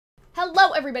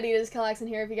Hello everybody, it is Calxiyn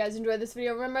here. If you guys enjoyed this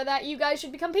video, remember that you guys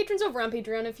should become patrons over on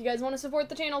Patreon if you guys want to support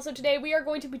the channel. So today we are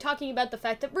going to be talking about the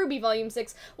fact that RWBY Volume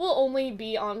 6 will only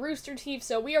be on Rooster Teeth.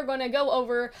 So we are going to go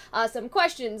over some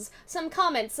questions, some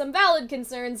comments, some valid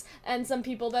concerns, and some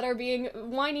people that are being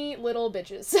whiny little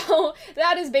bitches. So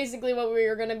that is basically what we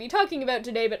are going to be talking about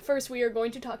today, but first we are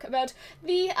going to talk about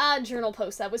the journal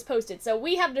post that was posted. So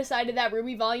we have decided that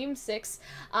RWBY Volume 6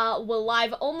 will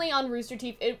live only on Rooster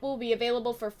Teeth. It will be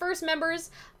available for first members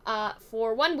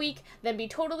for 1 week, then be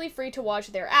totally free to watch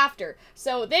thereafter.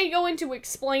 So they go into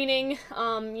explaining,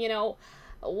 you know,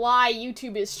 why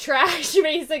YouTube is trash,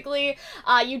 basically.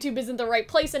 YouTube isn't the right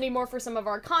place anymore for some of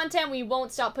our content. We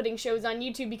won't stop putting shows on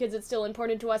YouTube because it's still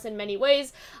important to us in many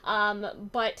ways,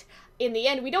 but in the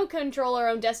end, we don't control our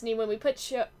own destiny when we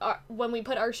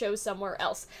put our shows somewhere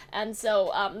else. And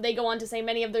so they go on to say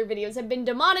many of their videos have been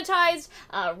demonetized,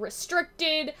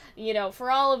 restricted, you know,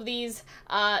 for all of these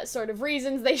sort of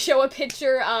reasons. They show a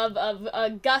picture of a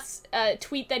Gus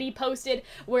tweet that he posted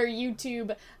where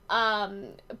YouTube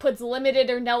puts limited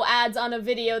or no ads on a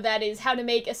video that is how to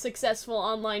make a successful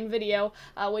online video,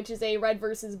 which is a Red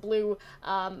versus Blue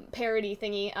parody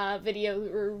thingy video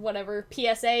or whatever,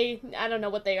 PSA, I don't know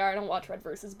what they are, I don't watch Red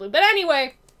versus Blue, but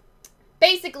anyway,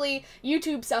 basically,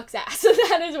 YouTube sucks ass.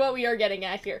 That is what we are getting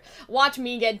at here. Watch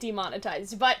me get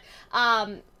demonetized, but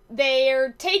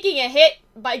they're taking a hit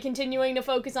by continuing to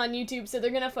focus on YouTube, so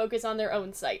they're gonna focus on their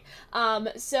own site.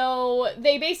 So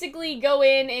they basically go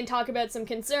in and talk about some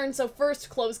concerns. So first,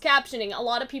 closed captioning. A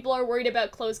lot of people are worried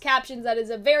about closed captions. That is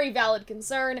a very valid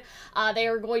concern. They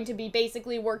are going to be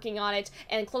basically working on it,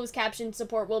 and closed caption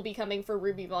support will be coming for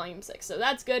RWBY Volume 6, so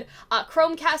that's good.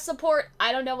 Chromecast support,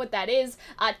 I don't know what that is.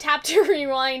 Tap to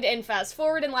rewind and fast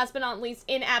forward, and last but not least,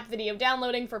 in-app video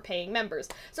downloading for paying members.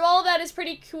 So all of that is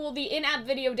pretty cool. The in-app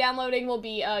video downloading will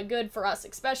be good for us,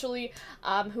 especially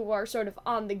who are sort of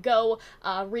on the go,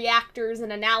 reactors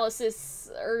and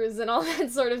analysers and all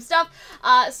that sort of stuff.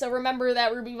 So remember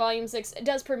that RWBY Volume 6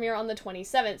 does premiere on the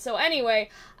 27th. So anyway,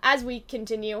 as we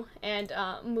continue and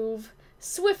move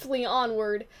swiftly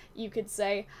onward, you could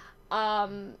say,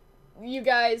 you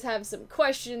guys have some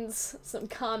questions, some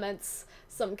comments,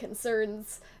 some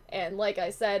concerns, and like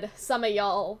I said, some of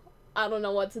y'all, I don't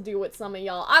know what to do with some of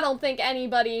y'all. I don't think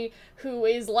anybody who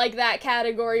is like that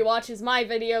category watches my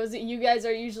videos. You guys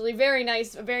are usually very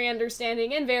nice, very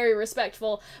understanding, and very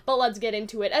respectful, but let's get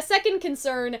into it. A second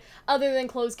concern, other than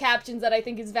closed captions, that I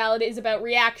think is valid is about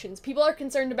reactions. People are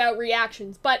concerned about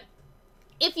reactions, but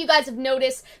if you guys have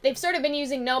noticed, they've sort of been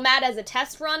using Nomad as a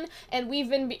test run, and we've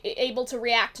been able to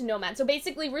react to Nomad. So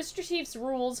basically, Rooster Teeth's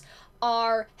rules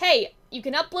are, hey, you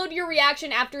can upload your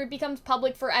reaction after it becomes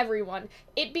public for everyone.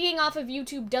 It being off of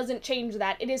YouTube doesn't change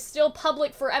that. It is still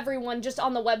public for everyone, just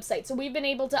on the website. So we've been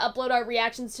able to upload our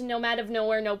reactions to Nomad of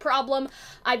Nowhere, no problem.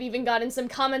 I've even gotten some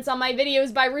comments on my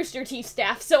videos by Rooster Teeth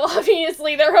staff, so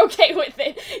obviously they're okay with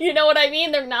it. You know what I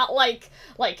mean? They're not like,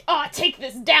 oh, take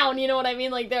this down, you know what I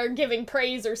mean? Like, they're giving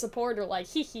praise or support, or like,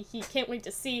 he, can't wait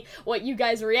to see what you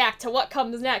guys react to what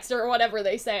comes next, or whatever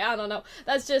they say. I don't know.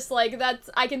 That's just like,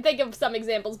 I can think of some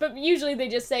examples, but usually they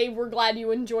just say, we're glad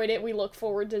you enjoyed it, we look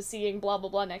forward to seeing blah blah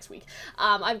blah next week.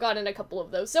 I've gotten a couple of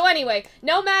those. So anyway,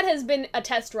 Nomad has been a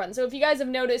test run. So if you guys have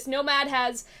noticed, Nomad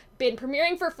has been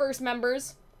premiering for first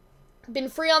members, been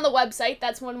free on the website,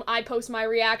 that's when I post my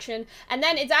reaction, and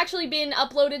then it's actually been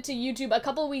uploaded to YouTube a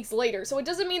couple weeks later. So it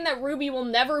doesn't mean that RWBY will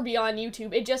never be on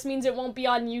YouTube, it just means it won't be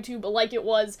on YouTube like it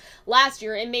was last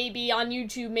year. It may be on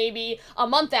YouTube maybe a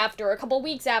month after, a couple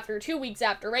weeks after, 2 weeks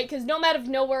after, right? Because Nomad of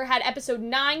Nowhere had episode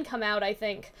 9 come out, I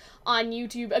think, on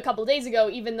YouTube a couple days ago,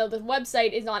 even though the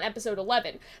website is on episode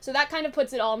 11. So that kind of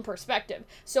puts it all in perspective.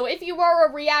 So if you are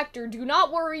a reactor, do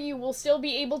not worry, you will still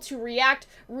be able to react.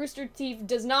 Rooster Teeth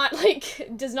does not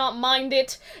mind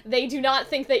it. They do not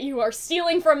think that you are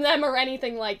stealing from them or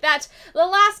anything like that. The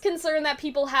last concern that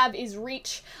people have is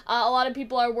reach. A lot of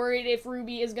people are worried if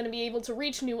RWBY is going to be able to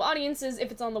reach new audiences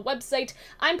if it's on the website.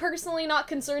 I'm personally not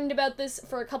concerned about this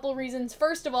for a couple reasons.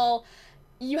 First of all,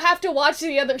 you have to watch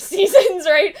the other seasons,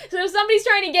 right? So if somebody's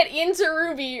trying to get into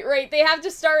RWBY, right, they have to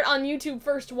start on YouTube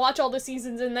first, watch all the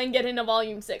seasons, and then get into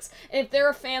Volume 6. And if they're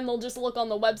a fan, they'll just look on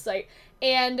the website.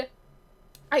 And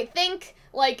I think,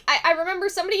 like, I remember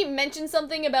somebody mentioned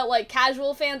something about, like,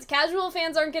 casual fans. Casual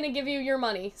fans aren't gonna give you your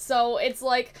money. So it's,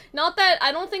 like, not that,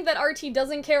 I don't think that RT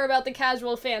doesn't care about the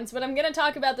casual fans, but I'm gonna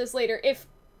talk about this later. If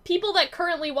people that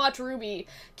currently watch RWBY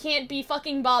can't be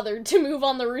fucking bothered to move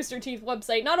on the Rooster Teeth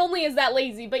website, not only is that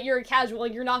lazy, but you're a casual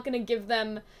and you're not gonna give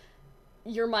them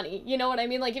your money. You know what I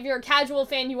mean? Like, if you're a casual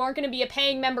fan, you aren't going to be a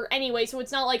paying member anyway, so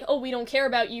it's not like, oh, we don't care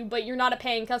about you, but you're not a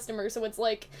paying customer, so it's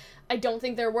like, I don't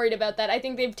think they're worried about that. I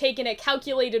think they've taken a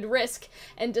calculated risk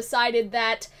and decided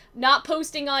that not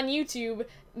posting on YouTube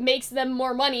makes them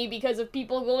more money because of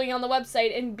people going on the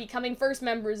website and becoming first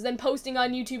members than posting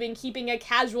on YouTube and keeping a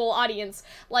casual audience.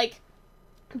 Like,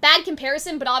 bad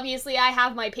comparison, but obviously I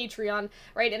have my Patreon,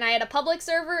 right? And I had a public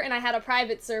server and I had a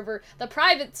private server. The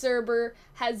private server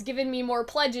has given me more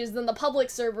pledges than the public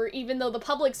server, even though the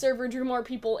public server drew more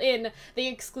people in. The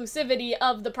exclusivity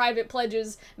of the private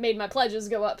pledges made my pledges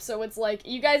go up. So it's like,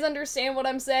 you guys understand what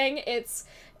I'm saying? It's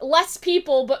less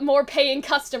people, but more paying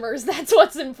customers. That's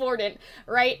what's important,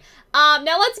 right?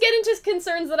 Now let's get into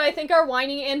concerns that I think are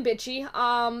whiny and bitchy.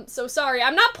 So sorry,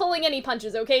 I'm not pulling any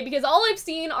punches, okay? Because all I've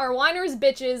seen are whiners,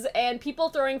 bitches, and people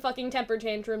throwing fucking temper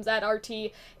tantrums at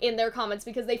RT in their comments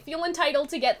because they feel entitled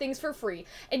to get things for free.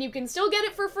 And you can still get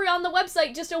it for free on the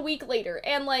website just a week later.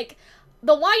 And, like,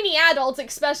 the whiny adults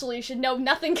especially should know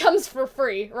nothing comes for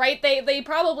free, right? They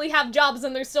probably have jobs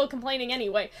and they're still complaining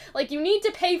anyway. Like, you need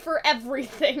to pay for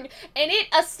everything. And it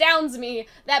astounds me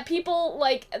that people,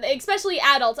 like, especially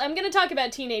adults, I'm gonna talk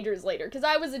about teenagers later, because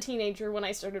I was a teenager when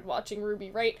I started watching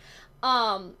RWBY, right?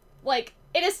 Like,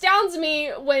 it astounds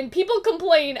me when people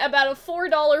complain about a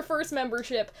 $4 first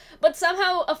membership, but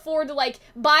somehow afford, like,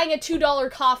 buying a $2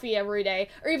 coffee every day,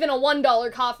 or even a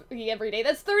 $1 coffee every day.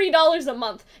 That's $30 a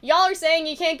month. Y'all are saying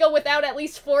you can't go without at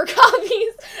least 4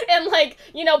 coffees and, like,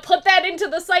 you know, put that into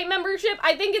the site membership?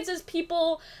 I think it's just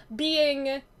people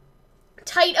being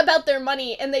tight about their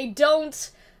money, and they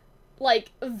don't,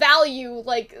 like, value,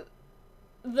 like,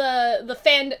 the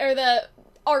fan, or the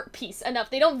art piece enough.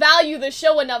 They don't value the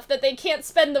show enough that they can't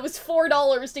spend those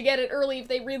 $4 to get it early if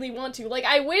they really want to. Like,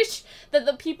 I wish that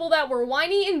the people that were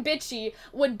whiny and bitchy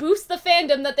would boost the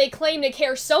fandom that they claim to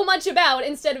care so much about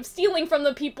instead of stealing from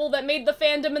the people that made the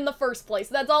fandom in the first place.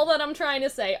 That's all that I'm trying to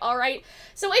say, alright?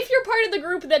 So if you're part of the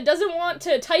group that doesn't want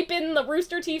to type in the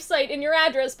Rooster Teeth site in your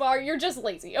address bar, you're just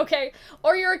lazy, okay?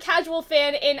 Or you're a casual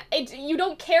fan and you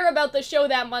don't care about the show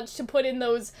that much to put in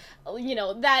those, you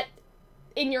know, that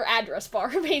in your address bar,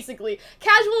 basically.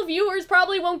 Casual viewers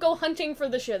probably won't go hunting for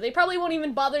the show. They probably won't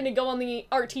even bother to go on the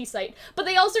RT site. But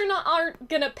they also aren't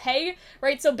gonna pay,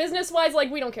 right? So business-wise,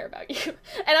 like, we don't care about you.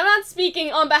 And I'm not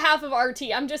speaking on behalf of RT.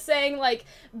 I'm just saying, like,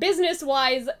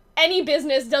 business-wise, any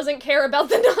business doesn't care about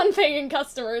the non-paying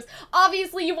customers.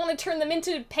 Obviously, you want to turn them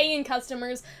into paying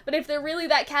customers, but if they're really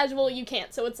that casual, you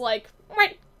can't. So it's like,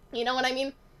 you know what I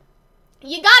mean?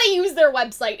 You gotta use their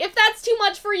website. If that's too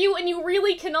much for you and you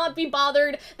really cannot be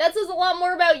bothered, that says a lot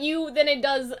more about you than it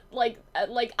does, like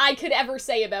I could ever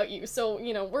say about you. So,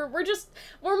 you know, we're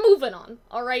moving on,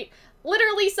 alright?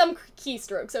 Literally some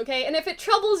keystrokes, okay? And if it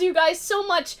troubles you guys so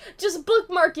much, just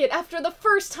bookmark it after the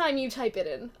first time you type it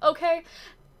in, okay?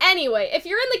 Anyway, if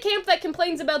you're in the camp that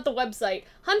complains about the website,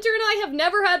 Hunter and I have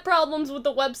never had problems with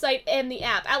the website and the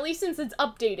app, at least since it's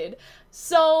updated.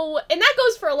 So, and that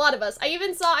goes for a lot of us. I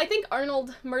even saw, I think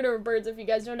Arnold, Murder of Birds, if you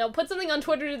guys don't know, put something on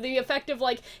Twitter to the effect of,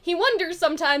 like, he wonders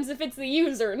sometimes if it's the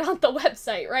user, not the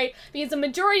website, right? Because the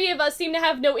majority of us seem to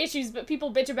have no issues, but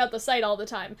people bitch about the site all the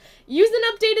time. Use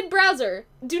an updated browser.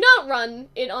 Do not run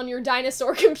it on your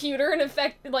dinosaur computer and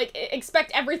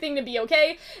expect everything to be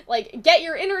okay. Like, get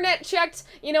your internet checked,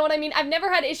 you know what I mean? I've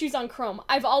never had issues on Chrome.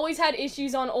 I've always had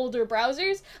issues on older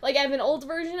browsers. Like, I have an old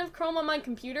version of Chrome on my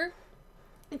computer.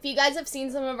 If you guys have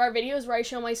seen some of our videos where I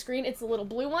show my screen, it's the little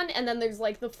blue one, and then there's,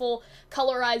 like, the full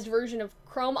colorized version of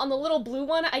Chrome. On the little blue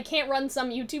one, I can't run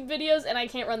some YouTube videos, and I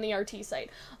can't run the RT site.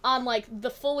 On, like, the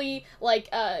fully, like,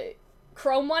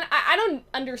 Chrome one, I don't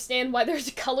understand why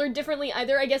there's colored differently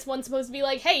either. I guess one's supposed to be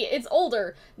like, hey, it's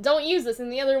older, don't use this,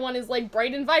 and the other one is, like,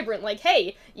 bright and vibrant, like,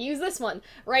 hey, use this one,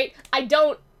 right? I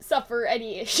don't suffer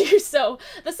any issues, so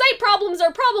the site problems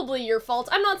are probably your fault.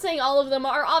 I'm not saying all of them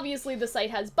are. Obviously, the site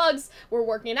has bugs. We're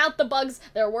working out the bugs.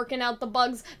 They're working out the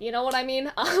bugs. You know what I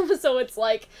mean? So it's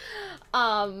like,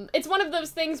 it's one of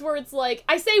those things where it's like,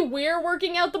 I say we're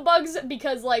working out the bugs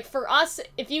because, like, for us,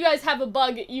 if you guys have a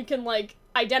bug, you can, like,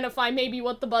 identify maybe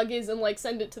what the bug is and, like,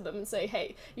 send it to them and say,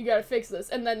 hey, you gotta fix this.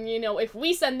 And then, you know, if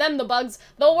we send them the bugs,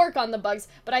 they'll work on the bugs.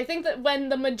 But I think that when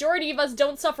the majority of us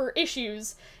don't suffer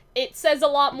issues, it says a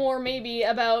lot more maybe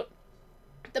about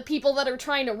the people that are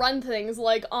trying to run things,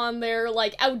 like, on their,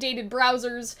 like, outdated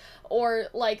browsers, or,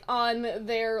 like, on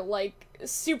their, like,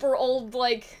 super old,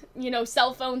 like, you know,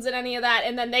 cell phones and any of that,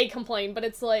 and then they complain. But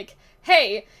it's like,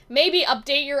 hey, maybe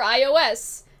update your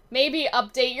iOS. maybe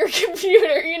update your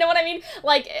computer, you know what I mean?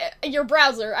 Like, your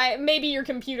browser, maybe your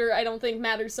computer, I don't think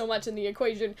matters so much in the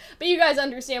equation, but you guys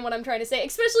understand what I'm trying to say,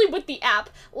 especially with the app.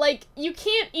 Like, you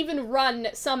can't even run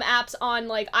some apps on,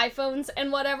 like, iPhones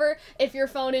and whatever if your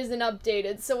phone isn't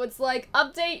updated, so it's like,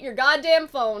 update your goddamn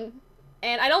phone.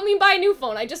 And I don't mean buy a new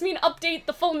phone, I just mean update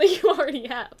the phone that you already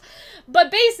have. But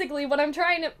basically, what I'm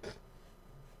trying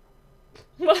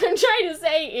to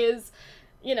say is,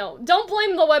 you know, don't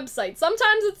blame the website.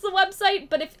 Sometimes it's the website,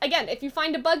 but if you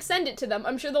find a bug, send it to them.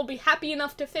 I'm sure they'll be happy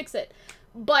enough to fix it.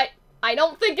 But I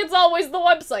don't think it's always the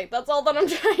website. That's all that I'm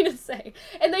trying to say.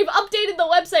 And they've updated the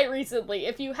website recently.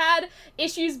 If you had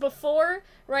issues before,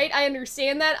 right, I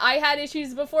understand that. I had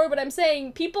issues before, but I'm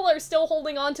saying people are still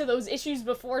holding on to those issues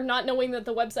before, not knowing that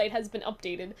the website has been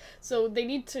updated. So they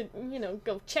need to, you know,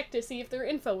 go check to see if their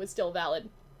info is still valid.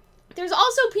 There's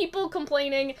also people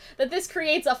complaining that this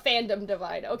creates a fandom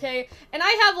divide, okay? And I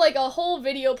have, like, a whole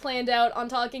video planned out on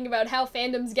talking about how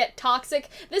fandoms get toxic.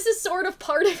 This is sort of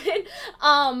part of it,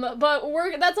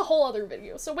 but that's a whole other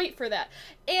video, so wait for that.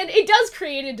 And it does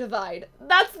create a divide.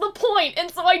 That's the point,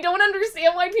 and so I don't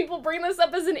understand why people bring this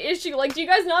up as an issue. Like, do you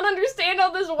guys not understand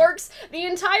how this works? The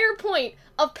entire point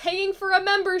of paying for a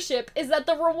membership is that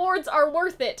the rewards are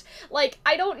worth it. Like,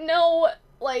 I don't know,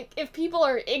 like, if people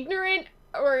are ignorant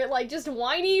or, like, just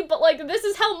whiny, but, like, this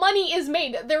is how money is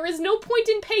made. There is no point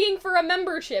in paying for a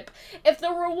membership if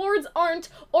the rewards aren't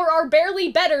or are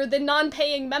barely better than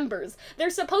non-paying members.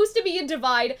 There's supposed to be a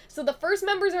divide, so the first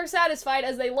members are satisfied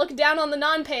as they look down on the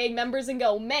non-paying members and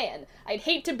go, man, I'd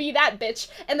hate to be that bitch.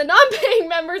 And the non-paying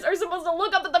members are supposed to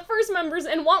look up at the first members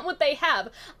and want what they have.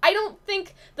 I don't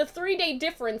think the 3-day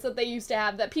difference that they used to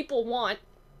have that people want,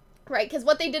 right, because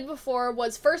what they did before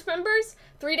was first members,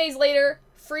 3 days later,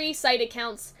 free site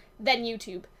accounts, then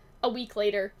YouTube a week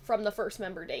later from the first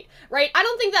member date, right? I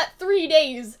don't think that 3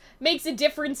 days makes a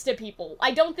difference to people.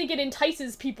 I don't think it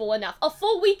entices people enough. A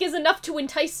full week is enough to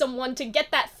entice someone to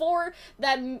get that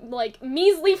like,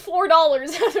 measly $4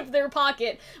 out of their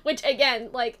pocket, which, again,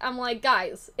 like, I'm like,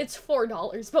 guys, it's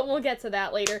 $4, but we'll get to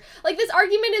that later. Like, this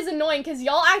argument is annoying because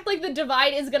y'all act like the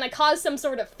divide is gonna cause some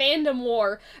sort of fandom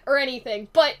war or anything,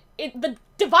 but the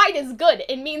divide is good.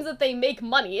 It means that they make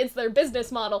money. It's their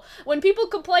business model. When people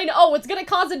complain, oh, it's gonna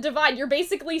cause a divide, you're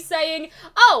basically saying,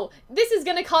 oh, this is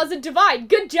gonna cause a divide.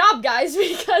 Good job, guys,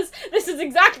 because this is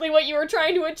exactly what you were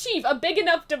trying to achieve. A big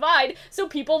enough divide so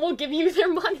people will give you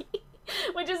their money.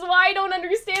 Which is why I don't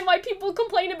understand why people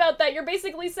complain about that. You're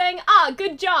basically saying, ah,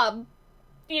 good job.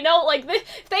 You know, like,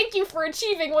 thank you for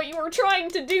achieving what you were trying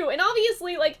to do. And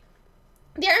obviously, like,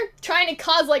 they aren't trying to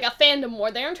cause, like, a fandom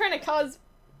war. They aren't trying to cause...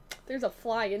 There's a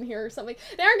fly in here or something.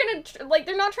 They aren't gonna, like,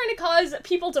 they're not trying to cause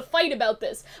people to fight about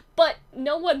this, but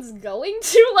no one's going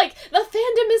to. Like, the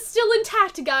fandom is still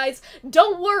intact, guys.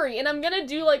 Don't worry. And I'm gonna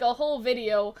do, like, a whole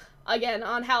video, again,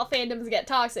 on how fandoms get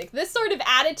toxic. This sort of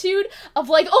attitude of,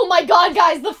 like, oh my god,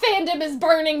 guys, the fandom is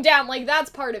burning down. Like, that's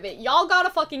part of it. Y'all gotta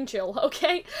fucking chill,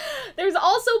 okay? There's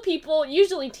also people,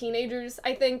 usually teenagers,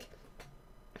 I think,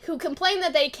 who complain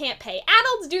that they can't pay.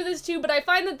 Adults do this too, but I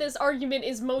find that this argument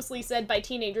is mostly said by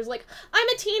teenagers. Like, I'm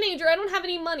a teenager, I don't have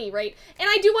any money, right? And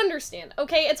I do understand,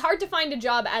 okay? It's hard to find a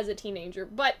job as a teenager,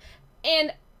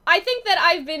 and I think that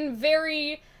I've been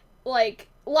very, like,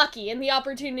 lucky in the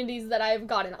opportunities that I've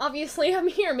gotten. Obviously, I'm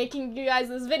here making you guys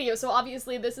this video, so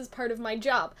obviously this is part of my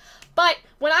job. But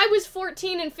when I was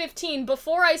 14 and 15,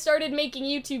 before I started making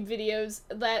YouTube videos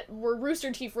that were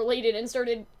Rooster Teeth related and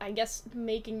started, I guess,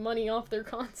 making money off their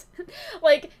content,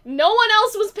 like, no one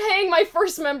else was paying my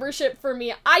first membership for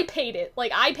me. I paid it.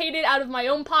 Like, I paid it out of my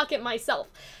own pocket myself.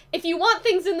 If you want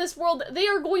things in this world, they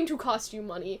are going to cost you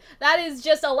money. That is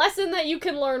just a lesson that you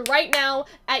can learn right now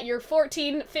at your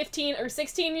 14, 15, or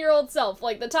 16-year-old self.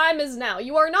 Like, the time is now.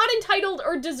 You are not entitled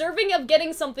or deserving of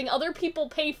getting something other people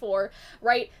pay for,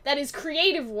 right, that is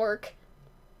creative work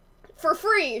for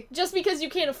free just because you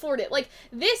can't afford it. Like,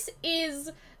 this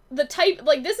is the type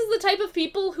of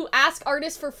people who ask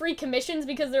artists for free commissions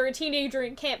because they're a teenager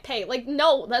and can't pay. Like,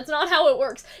 no, that's not how it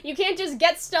works. You can't just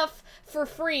get stuff for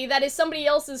free that is somebody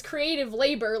else's creative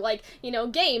labor, like, you know,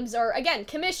 games, or, again,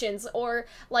 commissions, or,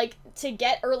 like, to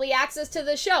get early access to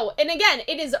the show. And again,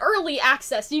 it is early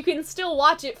access. You can still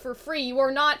watch it for free. You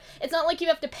are not, it's not like you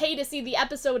have to pay to see the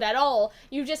episode at all.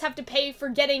 You just have to pay for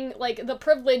getting, like, the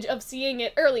privilege of seeing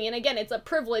it early. And again, it's a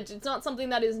privilege. It's not something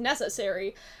that is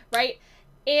necessary, right?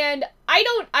 And I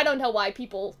don't know why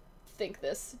people think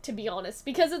this, to be honest,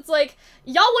 because it's like,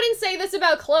 y'all wouldn't say this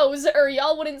about clothes, or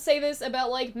y'all wouldn't say this about,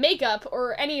 like, makeup,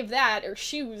 or any of that, or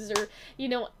shoes, or, you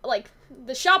know, like,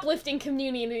 the shoplifting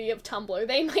community of Tumblr.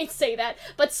 They might say that,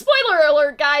 but spoiler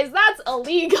alert, guys, that's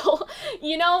illegal,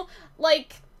 you know?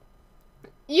 Like,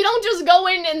 you don't just go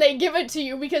in and they give it to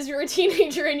you because you're a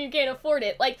teenager and you can't afford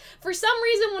it. Like, for some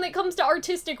reason, when it comes to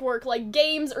artistic work, like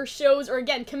games or shows or,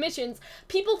 again, commissions,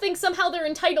 people think somehow they're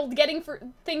entitled to getting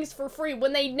things for free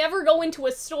when they never go into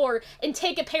a store and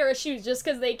take a pair of shoes just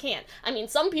because they can. I mean,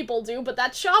 some people do, but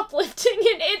that's shoplifting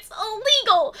and it's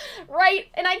illegal, right?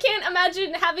 And I can't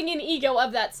imagine having an ego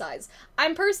of that size.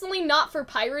 I'm personally not for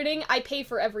pirating. I pay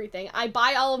for everything. I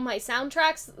buy all of my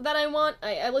soundtracks that I want.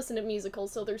 I listen to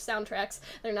musicals, so they're soundtracks.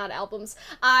 They're not albums.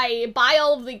 I buy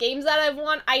all of the games that I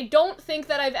want. I don't think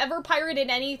that I've ever pirated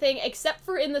anything except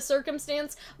for in the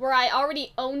circumstance where I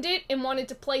already owned it and wanted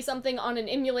to play something on an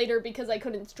emulator because I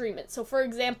couldn't stream it. So, for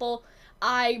example,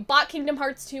 I bought Kingdom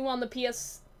Hearts 2 on the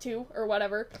PS2 or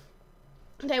whatever.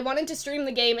 And I wanted to stream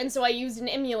the game, and so I used an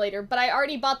emulator, but I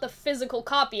already bought the physical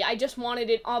copy. I just wanted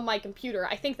it on my computer.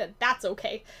 I think that that's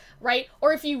okay, right?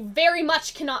 Or if you very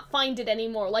much cannot find it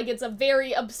anymore, like it's a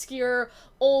very obscure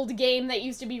old game that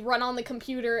used to be run on the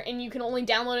computer, and you can only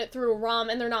download it through a ROM,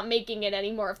 and they're not making it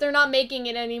anymore. If they're not making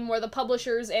it anymore, the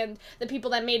publishers and the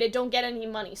people that made it don't get any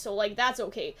money, so, like, that's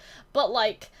okay. But,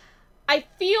 like, I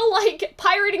feel like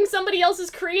pirating somebody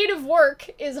else's creative work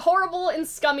is horrible and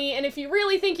scummy, and if you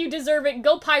really think you deserve it,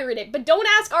 go pirate it. But don't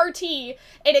ask RT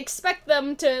and expect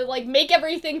them to, like, make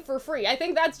everything for free. I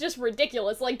think that's just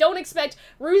ridiculous. Like, don't expect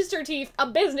Rooster Teeth, a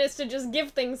business, to just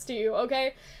give things to you,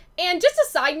 okay? And just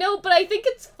a side note, but I think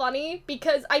it's funny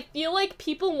because I feel like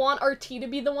people want RT to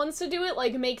be the ones to do it,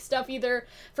 like, make stuff either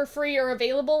for free or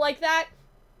available like that,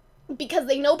 because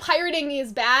they know pirating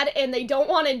is bad and they don't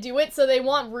want to do it, so they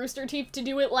want Rooster Teeth to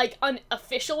do it, like,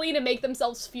 unofficially to make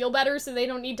themselves feel better so they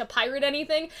don't need to pirate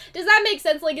anything. Does that make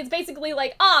sense? Like, it's basically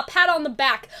like, pat on the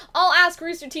back. I'll ask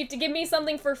Rooster Teeth to give me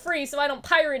something for free so I don't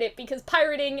pirate it, because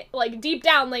pirating, like, deep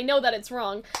down, they know that it's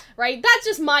wrong, right? That's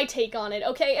just my take on it,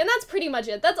 okay? And that's pretty much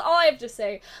it. That's all I have to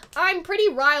say. I'm pretty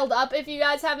riled up, if you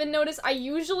guys haven't noticed. I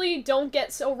usually don't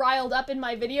get so riled up in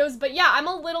my videos, but yeah, I'm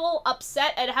a little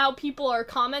upset at how people are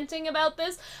commenting about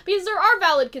this, because there are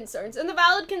valid concerns, and the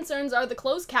valid concerns are the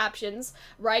closed captions,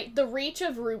 right, the reach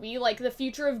of RWBY, like the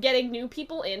future of getting new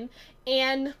people in,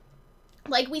 and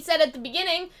like we said at the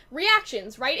beginning,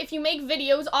 reactions, right? If you make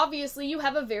videos, obviously you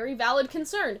have a very valid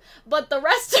concern. But the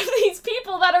rest of these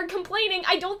people that are complaining,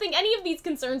 I don't think any of these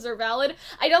concerns are valid.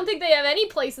 I don't think they have any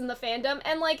place in the fandom.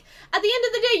 And, like, at the end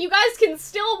of the day, you guys can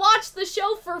still watch the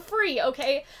show for free,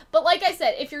 okay? But like I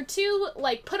said, if you're too,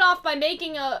 like, put off by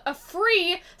making a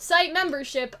free site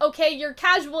membership, okay, you're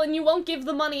casual and you won't give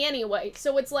the money anyway.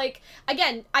 So it's like,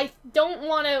 again, I don't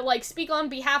want to, like, speak on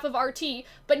behalf of RT,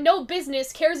 but no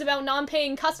business cares about non-paying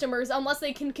customers unless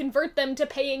they can convert them to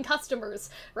paying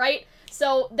customers, right?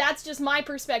 So that's just my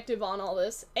perspective on all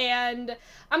this, and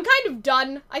I'm kind of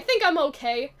done. I think I'm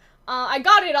okay. I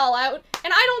got it all out,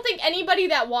 and I don't think anybody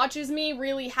that watches me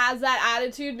really has that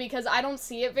attitude because I don't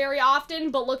see it very often,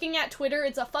 but looking at Twitter,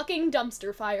 it's a fucking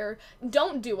dumpster fire.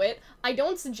 Don't do it. I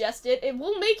don't suggest it. It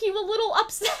will make you a little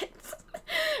upset,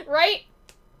 right?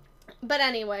 But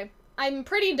anyway, I'm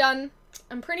pretty done.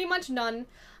 I'm pretty much done.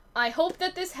 I hope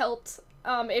that this helped.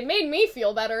 It made me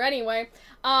feel better anyway.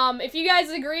 If you guys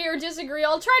agree or disagree,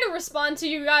 I'll try to respond to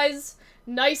you guys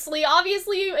nicely.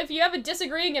 Obviously, if you have a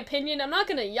disagreeing opinion, I'm not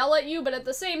gonna yell at you, but at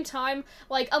the same time,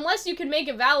 like, unless you can make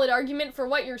a valid argument for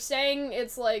what you're saying,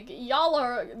 it's like, y'all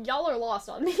are lost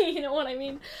on me, you know what I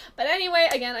mean? But anyway,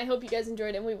 again, I hope you guys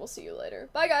enjoyed, and we will see you later.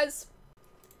 Bye, guys!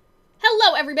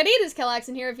 Hello everybody, this is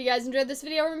Calxiyn here. If you guys enjoyed this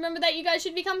video, remember that you guys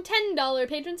should become $10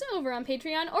 patrons over on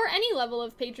Patreon, or any level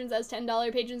of patrons, as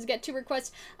 $10 patrons get to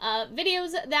request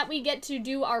videos that we get to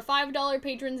do. Our $5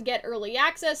 patrons get early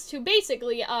access to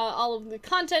basically all of the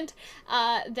content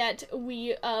that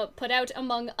we put out,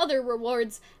 among other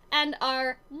rewards, and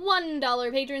our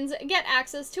 $1 patrons get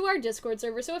access to our Discord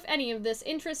server. So if any of this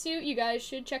interests you, you guys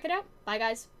should check it out. Bye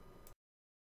guys.